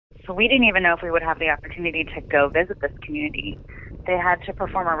we didn't even know if we would have the opportunity to go visit this community. They had to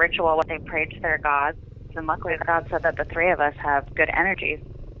perform a ritual where they prayed to their gods, and luckily God said that the three of us have good energies.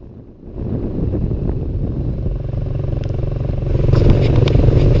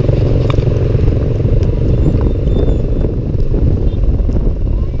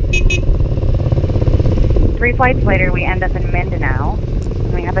 Three flights later, we end up in Mindanao,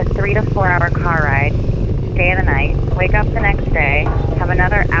 and we have a 3 to 4 hour car ride, stay the night, wake up the next day, have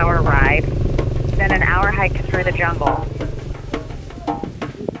another hour ride, then an hour hike through the jungle.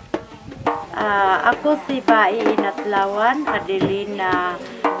 Ako si Bai Inatlawan, kadili na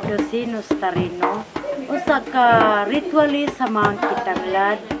Dosinos Tarino. Usa ka ritualist sa mga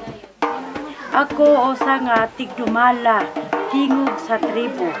kitanglad. Ako usa nga tigdumala, tingog sa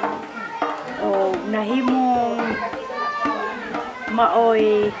tribo. O nahimong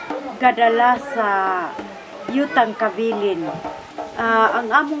maoy gadala sa yutang kabilin. Ang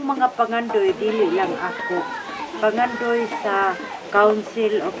among mga pangandoy dili lang ako. Pangandoy sa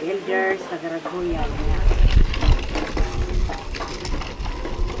Council of Elders sa Garaguyan.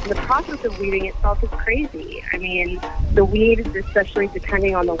 The process of weeding itself is crazy. I mean, the weeds, especially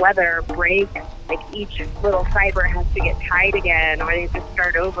depending on the weather, break. Like each little fiber has to get tied again or they have to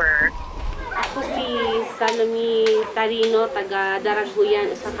start over. Ako si Salome Tarino, taga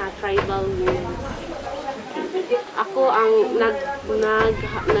Daraguyan, isa ka tribal woman. Ako ang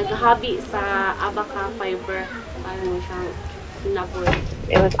nag-hobby sa abaca fiber. Ano siyang napur.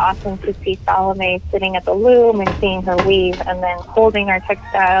 It was awesome to see Salome sitting at the loom and seeing her weave and then holding our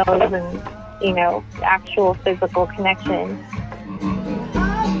textiles and, you know, actual physical connection.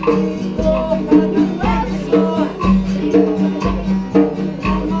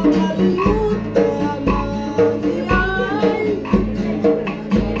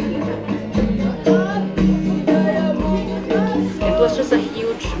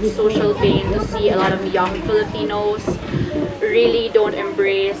 Social pain to see a lot of young Filipinos really don't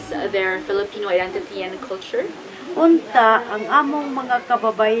embrace their Filipino identity and culture. Unta, ang among mga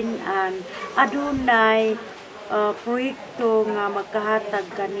kababayan adunay proyekto nga magkahatag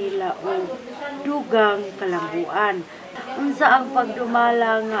kanila og dugang kalambuan. Unsa ang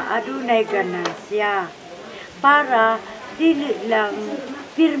pagdumala nga adunay ganansya para dili lang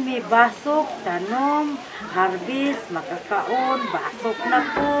pirmi basok, tanom, harvest, makakaon, basok na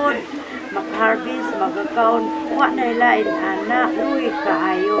pod, makaharvest, makakaon, wa na ilain ana, luwi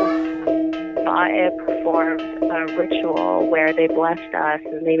kaayo. MAAARI performed a ritual where they blessed us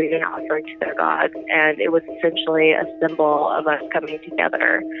and they made an offering to their gods, and it was essentially a symbol of us coming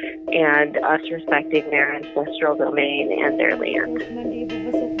together and us respecting their ancestral domain and their land.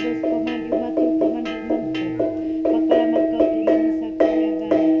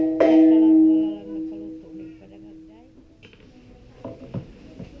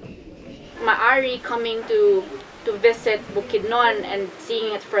 MAAARI coming to visit Bukidnon and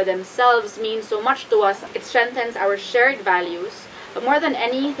seeing it for themselves means so much to us. It strengthens our shared values. But more than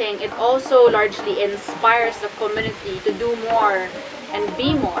anything, it also largely inspires the community to do more and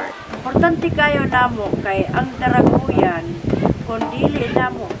be more. Importante kayo namo kay ang Daraguyan, kung dili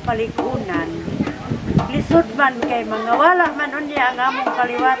namo palikunan, lisod man kay mga wala man unya ang among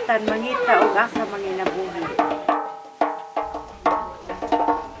kaliwatan, mangita og asa manginabuhi.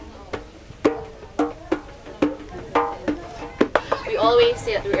 Always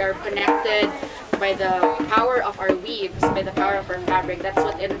say that we are connected by the power of our weaves, by the power of our fabric. That's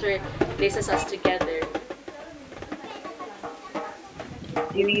what interlaces us together.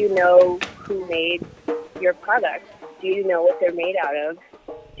 Do you know who made your products? Do you know what they're made out of?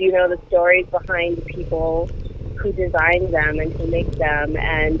 Do you know the stories behind the people who designed them and who make them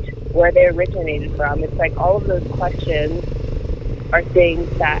and where they originated from? It's like all of those questions are things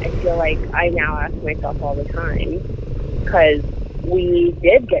that I feel like I now ask myself all the time, because we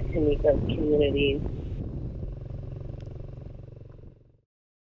did get to meet those communities